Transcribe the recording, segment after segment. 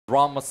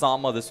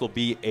Ranmasama, this will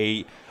be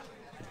a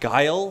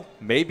Guile,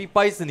 maybe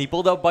Bison. He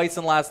pulled out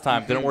Bison last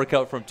time. Didn't work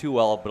out for him too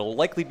well, but it'll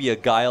likely be a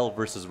Guile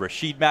versus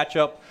Rashid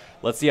matchup.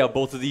 Let's see how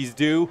both of these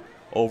do.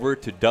 Over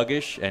to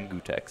Duggish and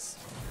Gutex.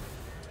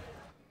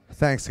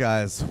 Thanks,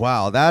 guys.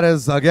 Wow, that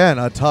is, again,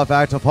 a tough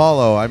act to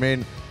follow. I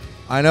mean,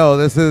 I know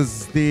this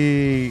is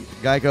the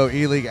Geico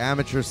E-League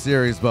Amateur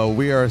Series, but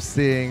we are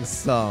seeing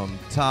some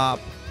top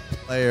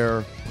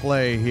player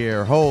play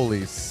here.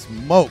 Holy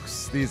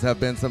smokes. These have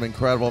been some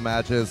incredible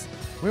matches.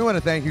 We want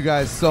to thank you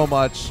guys so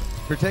much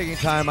for taking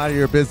time out of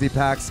your busy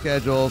PAX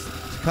schedules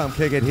to come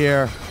kick it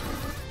here.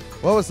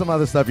 What was some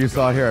other stuff you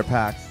saw here at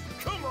PAX?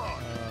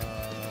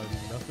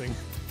 Nothing.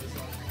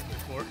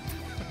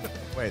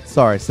 Wait,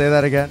 sorry, say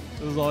that again.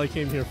 This is all I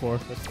came here for.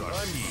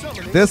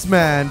 This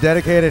man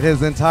dedicated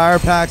his entire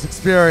PAX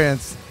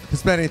experience to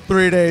spending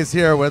 3 days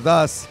here with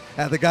us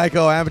at the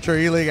Geico Amateur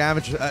E-League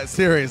Amateur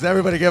Series.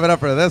 Everybody give it up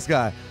for this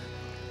guy.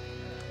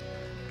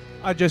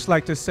 I'd just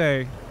like to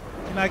say,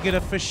 can I get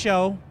a for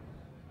show?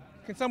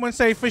 Can someone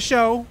say for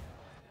show?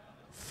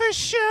 For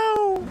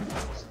show!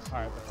 All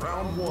right.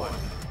 Round one.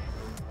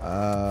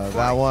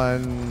 That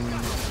one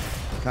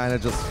kind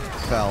of just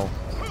fell,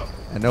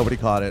 and nobody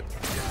caught it.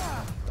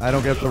 I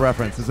don't get the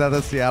reference. Is that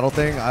the Seattle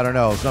thing? I don't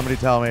know. Somebody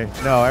tell me.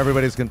 No,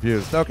 everybody's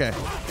confused. Okay.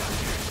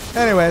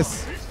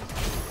 Anyways,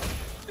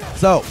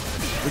 so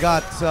we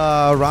got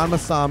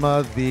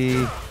Ranmasama,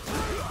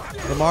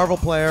 the Marvel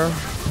player,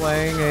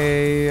 playing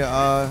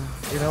a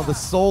the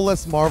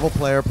soulless Marvel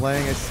player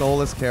playing a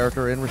soulless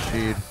character in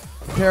Rashid,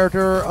 a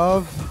character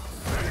of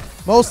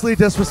mostly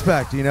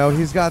disrespect. You know,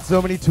 he's got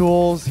so many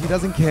tools. He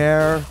doesn't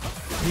care.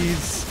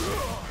 He's,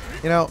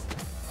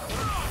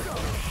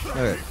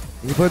 okay.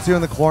 He puts you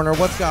in the corner.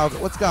 What's Gal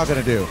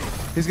gonna do?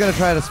 He's gonna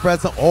try to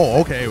spread some.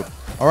 Oh, okay.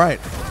 All right.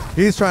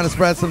 He's trying to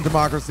spread some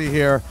democracy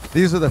here.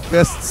 These are the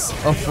fists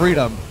of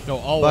freedom. No,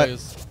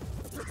 always.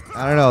 But,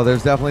 I don't know.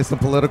 There's definitely some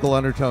political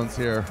undertones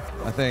here,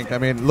 I think. I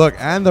mean, look,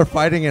 and they're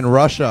fighting in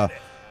Russia.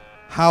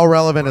 How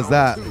relevant is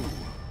that?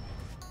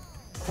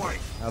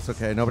 That's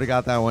okay. Nobody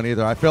got that one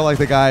either. I feel like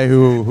the guy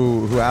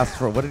who asked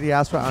for, what did he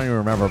ask for? I don't even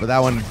remember. But that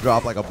one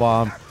dropped like a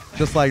bomb.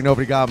 Just like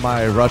nobody got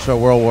my Russia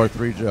World War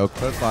III joke.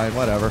 But fine,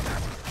 whatever.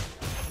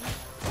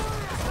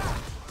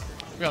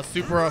 We got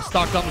Super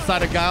stocked on the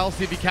side of Guile.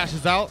 See if he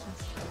cashes out.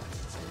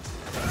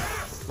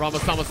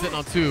 Ranmasama sitting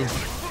on 2.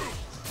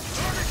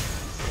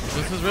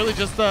 This is really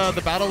just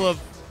the battle of,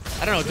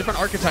 I don't know, different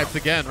archetypes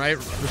again, right?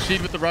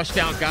 Rashid with the rush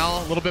down,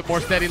 Guile a little bit more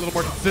steady, a little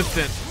more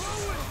consistent.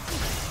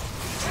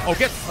 Oh,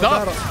 get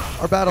stuck.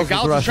 Our battles with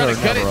Guile's Russia trying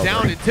to gun it over.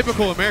 down in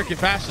typical American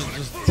fashion.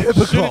 Just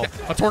Typical. shoot it.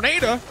 A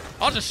tornado?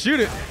 I'll just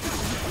shoot it.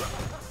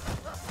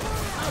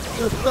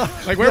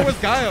 Like, where was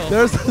Guile?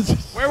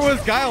 Where was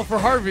Guile for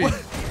Harvey?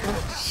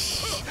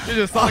 He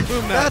just sonic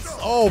boom that. That's,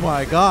 oh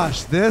my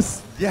gosh.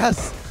 This,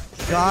 yes.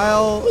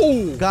 Guile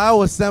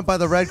was sent by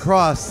the Red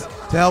Cross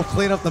to help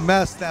clean up the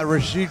mess that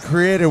Rashid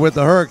created with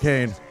the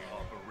hurricane.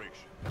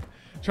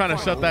 Trying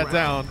to shut that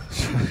down.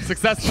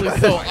 Successfully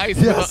so. Ice.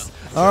 Yes.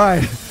 All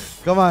right.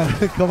 Come on.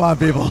 Come on,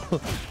 people.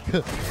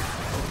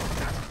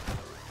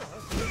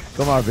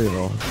 Come on,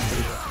 people.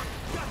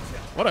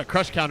 What a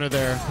crush counter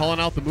there. Calling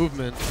out the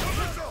movement.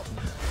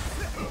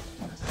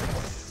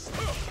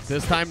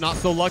 This time, not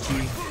so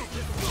lucky.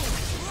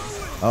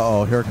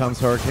 Uh-oh, here comes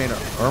Hurricane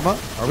Irma.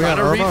 Are we on Trying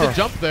to Irma? read the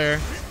jump there.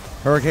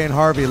 Hurricane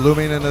Harvey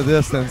looming in the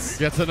distance.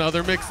 Gets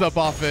another mix-up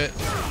off it.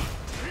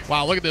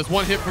 Wow, look at this.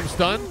 One hit from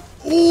stun.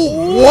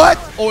 Ooh, what?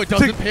 Oh, it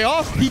doesn't pay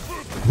off.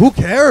 Who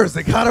cares?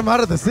 They got him out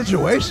of the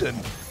situation.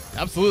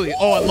 Absolutely.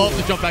 Oh, I love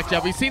the jump back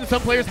jab. We've seen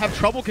some players have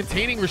trouble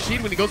containing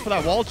Rashid when he goes for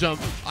that wall jump.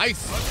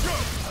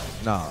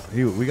 Ice. No,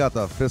 we got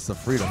the fists of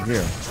freedom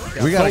here.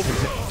 Yeah, we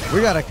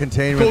got a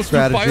containment goes through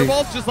strategy.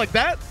 fireballs just like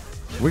that.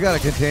 We got a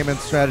containment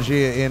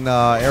strategy in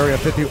area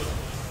 50.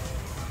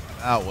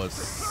 That was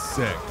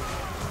sick.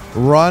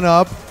 Run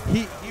up.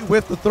 He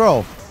whiffed the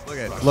throw.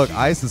 Look,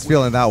 Ice is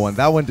feeling that one.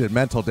 That one did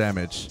mental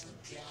damage.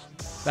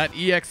 That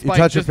EX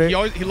spike.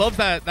 He loves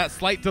that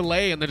slight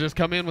delay and then just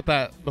come in with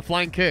the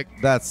flying kick.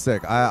 That's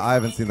sick. I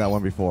haven't seen that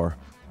one before.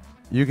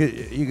 You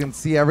can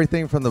see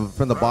everything from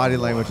the body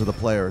language of the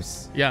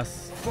players.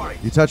 Yes.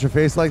 You touch your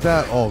face like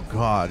that? Oh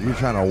God, you're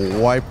trying to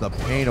wipe the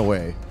pain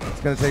away.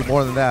 It's gonna take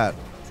more than that.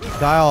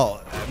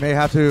 Guile may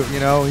have to,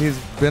 he's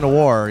been to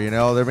war,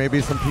 there may be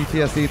some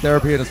PTSD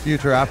therapy in his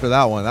future after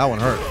that one. That one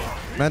hurt.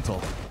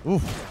 Mental.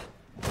 Oof.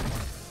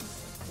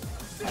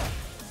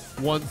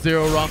 1-0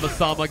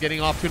 Ranmasama getting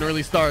off to an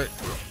early start.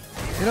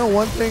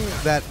 One thing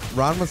that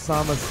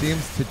Ranmasama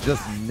seems to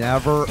just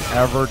never,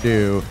 ever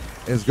do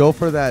is go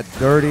for that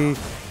dirty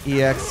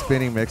EX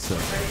spinning mixer.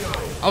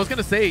 I was going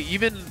to say,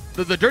 even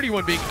the dirty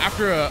one being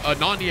after a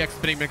non-EX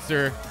spinning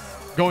mixer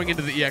going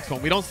into the EX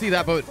one. We don't see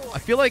that, but I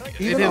feel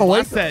like in his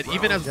last set,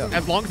 even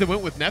as long as it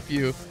went with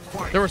Nephew,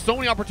 there were so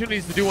many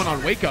opportunities to do one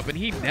on Wake Up, and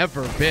he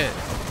never bit.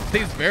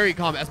 Stays very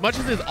calm. As much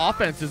as his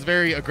offense is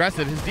very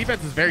aggressive, his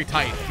defense is very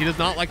tight. He does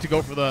not like to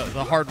go for the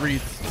hard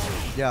reads.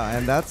 Yeah,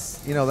 and that's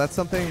that's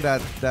something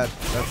that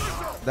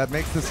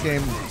makes this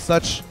game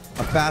such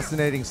a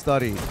fascinating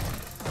study.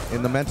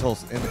 in the mental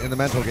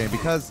game,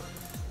 because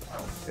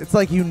it's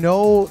like, you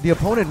know, the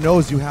opponent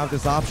knows you have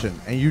this option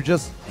and you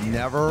just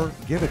never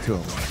give it to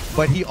him,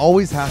 but he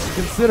always has to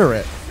consider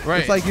it. Right.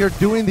 It's like you're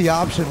doing the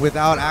option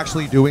without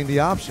actually doing the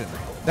option.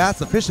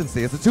 That's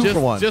efficiency. It's a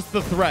 2-for-1. Just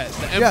the threat,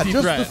 the empty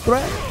just threat. the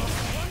threat.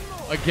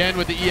 Again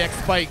with the EX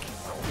spike,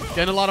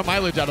 getting a lot of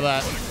mileage out of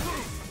that.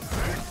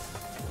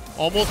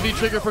 Almost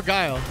V-trigger for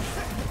Guile.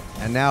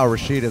 And now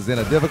Rashid is in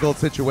a difficult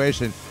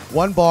situation.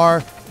 1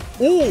 bar.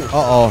 Ooh.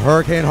 Uh-oh,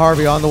 Hurricane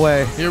Harvey on the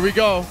way. Here we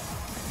go.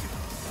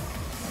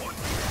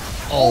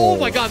 Oh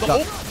my God!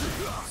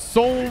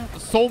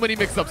 So many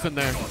mix-ups in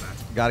there.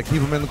 Got to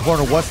keep him in the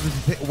corner.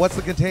 What's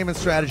the containment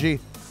strategy?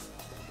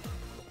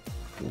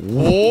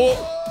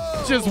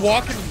 Oh, just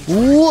walking.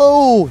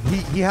 Whoa!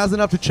 He has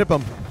enough to chip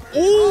him. Ooh!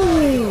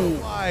 Oh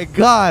my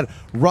God!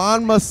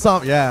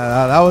 Ranmasama.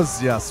 Yeah, that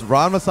was, yes.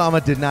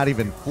 Ranmasama did not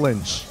even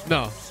flinch.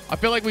 No, I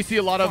feel like we see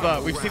a lot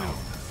of we've seen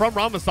from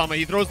Ranmasama.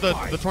 He throws the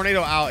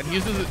tornado out and he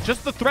uses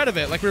just the threat of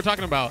it, like we were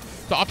talking about,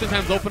 to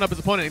oftentimes open up his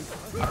opponent.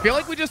 I feel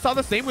like we just saw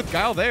the same with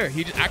Guile there.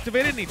 He just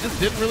activated and he just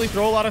didn't really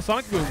throw a lot of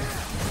Sonic Booms.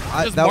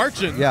 Just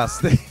marching.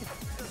 Yes,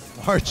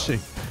 marching.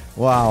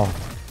 Wow.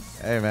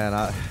 Hey man,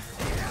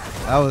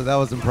 that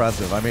was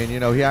impressive. I mean, you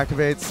know, he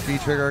activates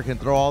speed trigger, can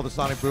throw all the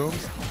Sonic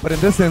Booms, but in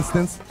this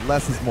instance,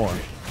 less is more.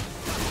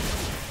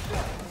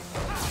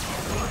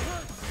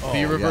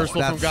 The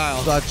reversal from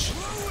Guile.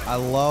 I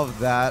love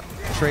that.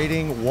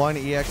 Trading 1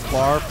 EX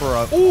bar for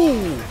a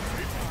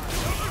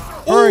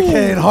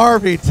Hurricane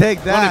Harvey,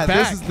 take that.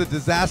 This is the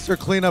disaster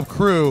cleanup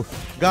crew.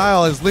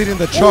 Guile is leading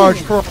the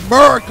charge for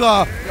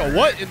America. Yo,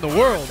 what in the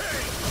world?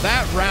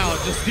 That round,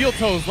 just steel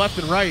toes left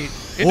and right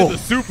into the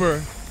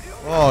super.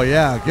 Oh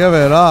yeah, give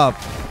it up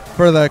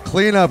for the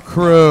cleanup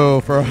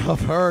crew for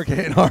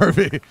Hurricane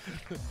Harvey.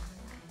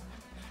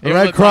 The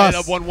Red Cross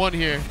up 1-1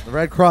 here. The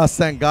Red Cross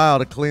sent Guile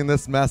to clean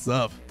this mess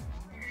up.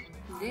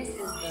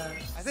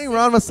 I think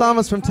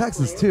Ranmasama's from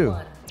Texas too.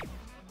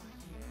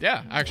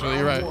 Yeah, actually,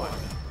 you're right.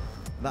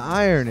 The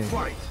irony.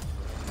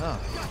 Oh.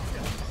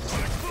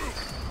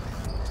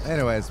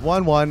 Anyways,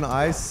 1-1.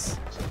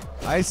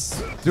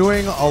 Ice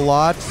doing a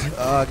lot,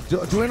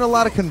 doing a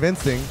lot of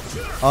convincing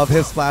of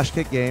his flash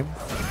kick game.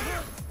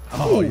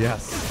 Oh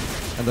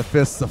yes, and the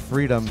fists of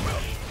freedom.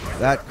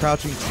 That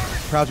crouching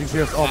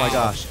fierce. Oh my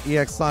gosh,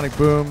 EX Sonic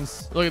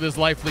Booms. Look at this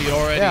life lead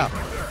already. Yeah,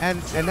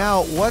 and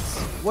now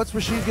what's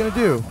Rashid gonna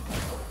do?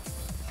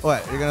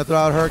 What, you're gonna throw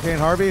out Hurricane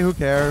Harvey? Who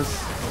cares?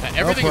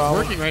 Everything is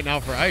working right now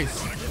for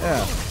Ice.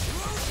 Yeah.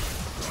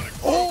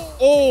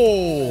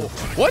 Oh,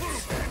 what?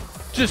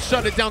 Just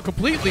shut it down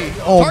completely.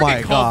 Oh Target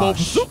my combo, gosh.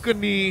 bazooka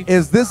knee.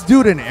 Is this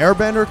dude an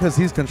airbender? Because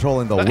he's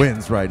controlling the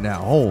winds right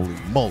now. Holy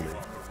moly.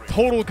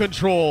 Total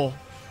control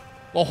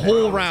the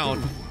whole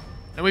round.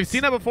 And we've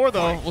seen that before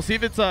though. We'll see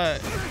if it's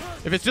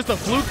just a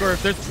fluke or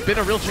if there's been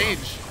a real change.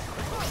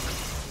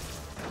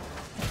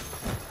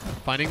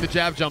 Finding the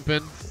jab jump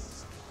in.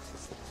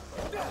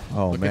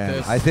 Oh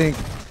man. I think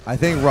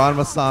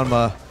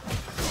Ranmasama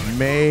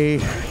may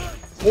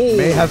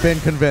have been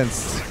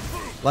convinced.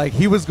 Like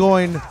he was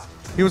going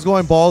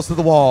balls to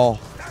the wall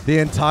the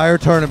entire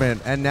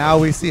tournament, and now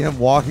we see him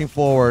walking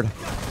forward.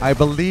 I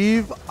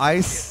believe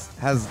Ice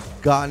has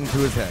gotten to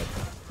his head.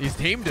 He's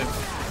tamed him.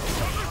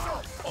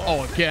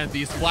 Oh, again,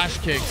 these flash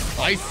kicks.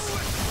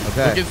 Ice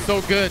looking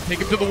so good. Take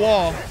him to the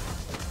wall.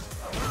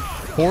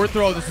 Forward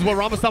throw. This is what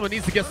Ranmasama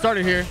needs to get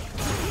started here.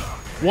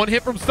 1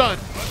 hit from stun.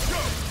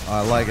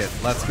 I like it.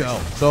 Let's go.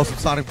 Throw some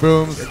Sonic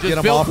Booms. Get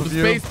him off of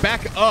you. Space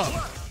back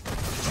up.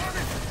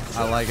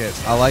 I like it.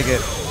 I like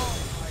it.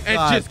 And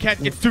just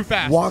gets too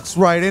fast. Walks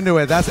right into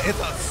it. It's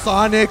a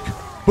Sonic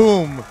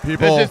Boom,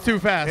 people. It's just too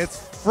fast. It's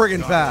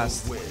friggin'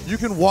 fast. You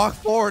can walk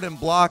forward and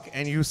block,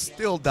 and you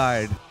still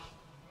died.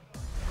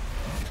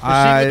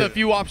 Machine with a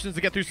few options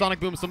to get through Sonic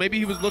Boom, so maybe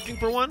he was looking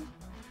for one,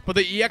 but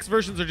the EX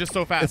versions are just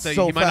so fast that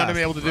he might not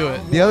be able to do it.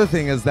 The other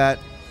thing is that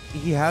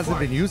he hasn't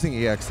been using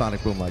EX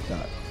Sonic Boom like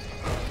that.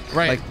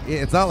 Right. Like,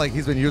 it's not like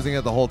he's been using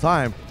it the whole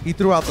time. He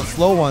threw out the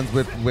slow ones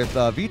with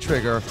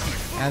V-Trigger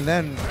and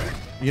then,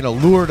 you know,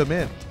 lured him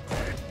in.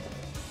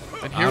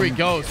 And here we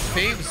go.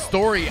 Same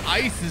story.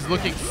 Ice is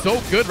looking so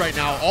good right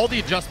now. All the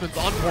adjustments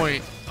on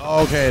point.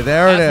 Okay,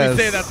 there it is. As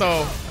we say that,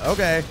 though.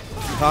 Okay.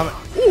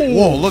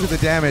 Whoa, look at the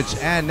damage.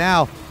 And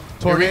now,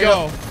 tornado.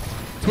 Here we go.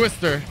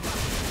 Twister.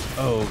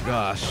 Oh,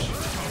 gosh.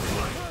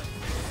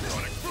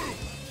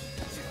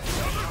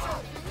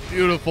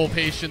 Beautiful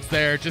patience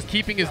there. Just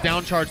keeping his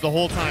down charge the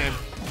whole time.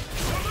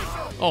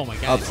 Oh, my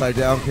God. Upside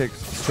down kick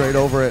straight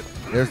over it.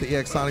 There's the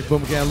EX Sonic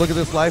Boom again. Look at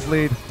this life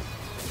lead.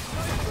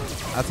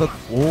 That's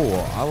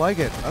I like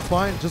it. That's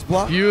fine. Just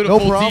block. Beautiful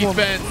no problem.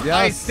 defense. Yes.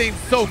 Ice staying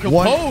so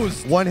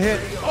composed. One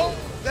hit. Oh,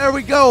 there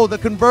we go. The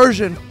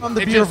conversion from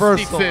the B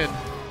reversal. Sneaks in.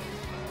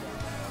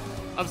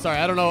 I'm sorry.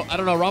 I don't know.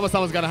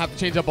 Ranmasama's gonna have to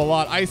change up a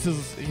lot. Ice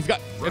he's got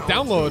a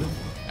download.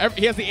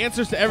 He has the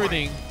answers to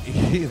everything.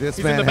 He's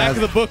in the back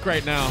of the book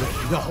right now.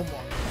 Oh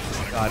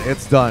my God,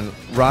 it's done.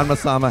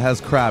 Ranmasama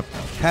has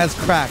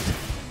cracked.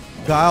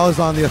 Guile is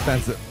on the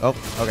offensive. Oh,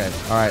 okay.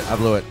 All right. I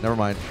blew it. Never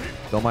mind.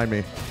 Don't mind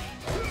me.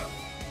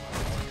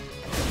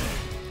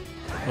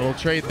 Little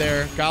trade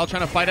there. Guile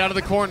trying to fight out of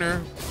the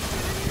corner.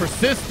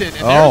 Persistent,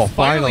 and Oh, there's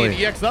finally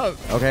finally. an EX up.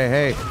 Okay,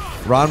 hey,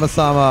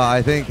 Ranmasama,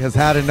 I think, has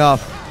had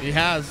enough. He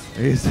has.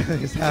 He's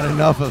had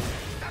enough of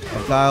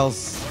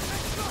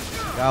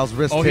Guile's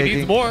risk Oh, taking. he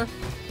needs more.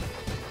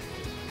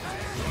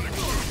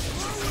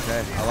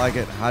 Okay, I like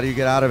it. How do you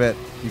get out of it?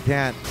 You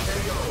can't.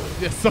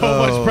 There's so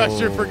much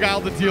pressure for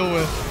Guile to deal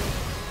with.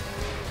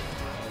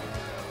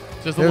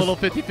 Just a little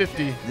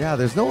 50-50. Yeah,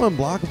 there's no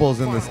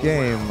unblockables in this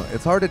game.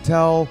 It's hard to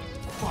tell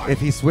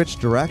if he switched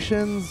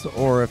directions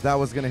or if that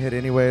was going to hit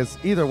anyways.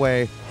 Either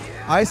way,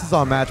 Ice is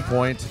on match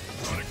point.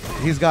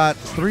 He's got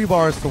 3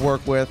 bars to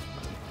work with.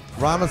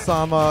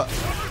 Ranmasama,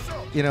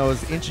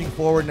 is inching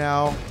forward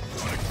now.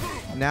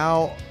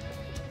 Now,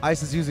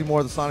 Ice is using more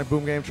of the Sonic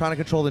Boom game, trying to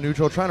control the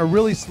neutral, trying to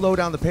really slow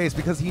down the pace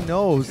because he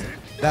knows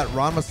that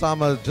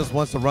Ranmasama just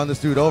wants to run this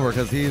dude over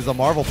because he's a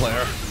Marvel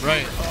player.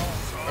 Right.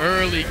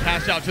 Early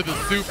cash out to the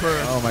super.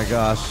 Oh my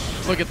gosh.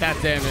 Look at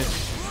that damage.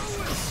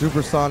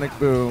 Super Sonic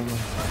Boom.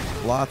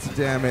 Lots of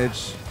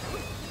damage.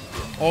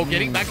 Oh,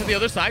 getting back to the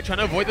other side, trying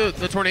to avoid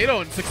the tornado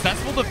and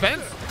successful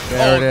defense.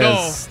 There it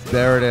no. is.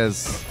 There it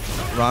is.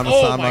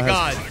 Oh my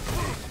God.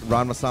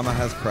 Ranmasama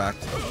has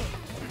cracked.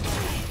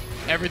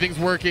 Everything's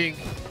working.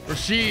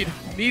 Rashid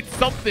needs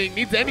something,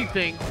 needs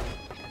anything.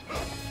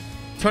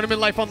 Tournament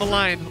life on the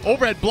line.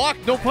 Overhead block,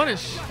 no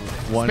punish.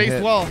 One Spaced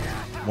hit. well.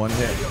 One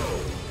hit.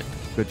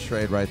 Good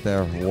trade right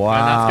there. Wow. And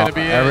that's gonna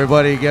be it.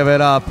 Everybody give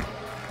it up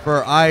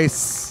for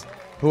Ice,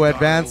 who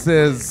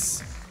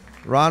advances.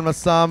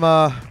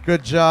 Ranmasama,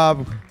 good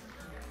job.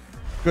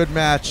 Good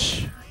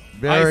match.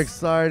 Very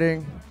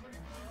exciting.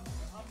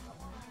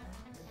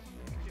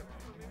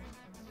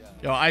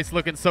 Yo, Ice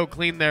looking so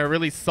clean there.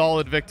 Really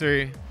solid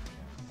victory.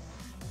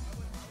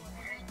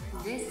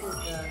 This is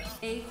the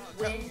 8th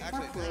win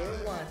for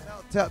player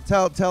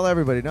 1. Tell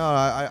everybody. No,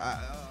 I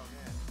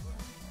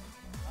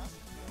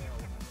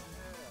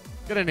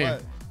Get in here.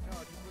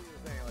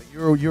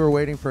 you were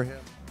waiting for him.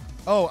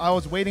 Oh, I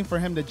was waiting for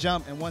him to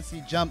jump, and once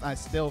he jumped, I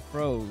still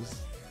froze.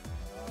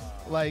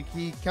 Like,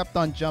 he kept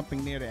on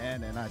jumping near the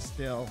end, and I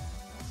still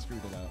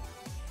screwed it up.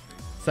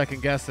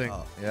 Second guessing.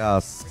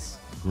 Yes,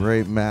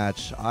 great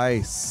match.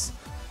 Ice,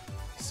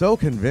 so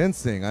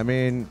convincing. I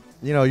mean,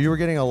 you were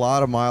getting a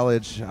lot of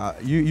mileage.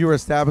 You were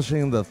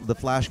establishing the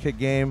flash kick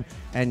game,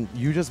 and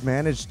you just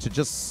managed to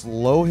just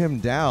slow him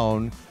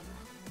down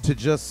to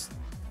just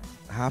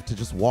have to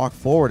just walk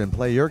forward and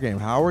play your game.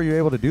 How were you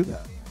able to do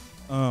that?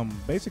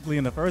 Basically,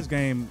 in the first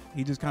game,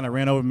 he just kind of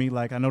ran over me.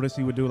 Like, I noticed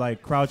he would do,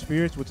 like, crouch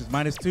fierce, which is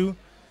 -2.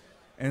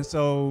 And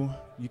so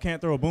you can't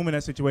throw a boom in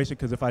that situation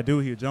because if I do,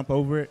 he'd jump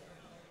over it.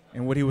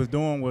 And what he was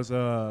doing was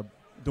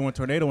doing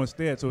tornado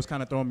instead, so it was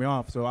kind of throwing me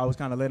off. So I was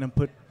kind of letting him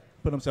put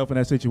himself in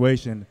that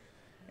situation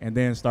and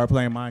then start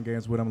playing mind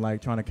games with him,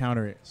 like, trying to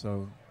counter it.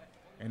 So,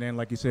 and then,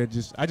 like you said,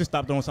 I just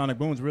stopped throwing sonic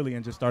booms, really,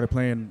 and just started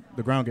playing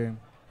the ground game.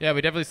 Yeah,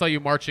 we definitely saw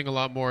you marching a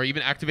lot more,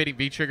 even activating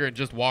V-trigger and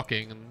just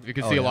walking. And you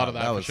can see a lot of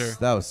that for sure.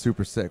 That was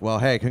super sick. Well,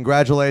 hey,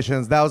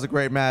 congratulations. That was a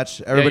great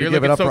match. Everybody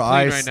give it up for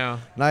Ice. Right now.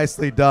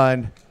 Nicely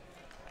done.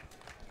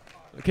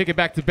 We'll kick it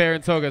back to Bear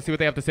and Toga, see what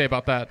they have to say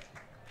about that.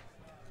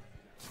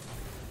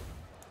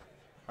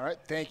 All right,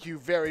 thank you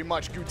very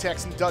much,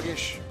 Gutex and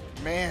Duggish.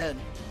 Man,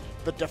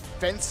 the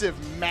defensive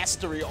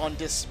mastery on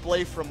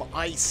display from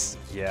Ice.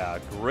 Yeah,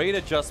 great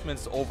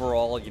adjustments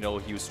overall.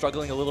 He was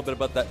struggling a little bit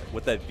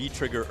with that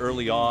V-trigger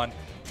early on.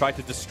 Tried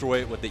to destroy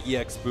it with the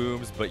EX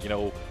booms, but,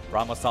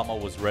 Ranmasama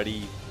was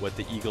ready with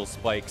the Eagle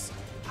spikes.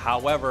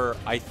 However,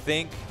 I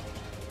think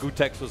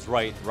Gutex was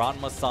right.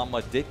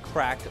 Ranmasama did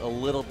crack a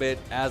little bit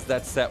as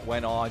that set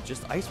went on.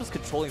 Just Ice was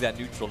controlling that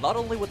neutral, not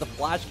only with the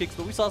flash kicks,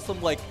 but we saw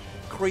some, like,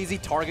 crazy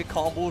target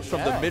combos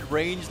from the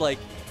mid-range. Like,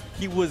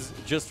 he was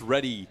just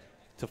ready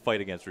to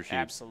fight against Rashid.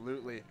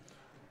 Absolutely.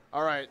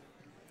 All right.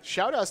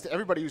 Shout outs to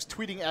everybody who's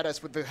tweeting at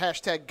us with the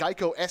hashtag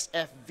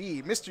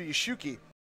GeicoSFV. Mr. Yashuki,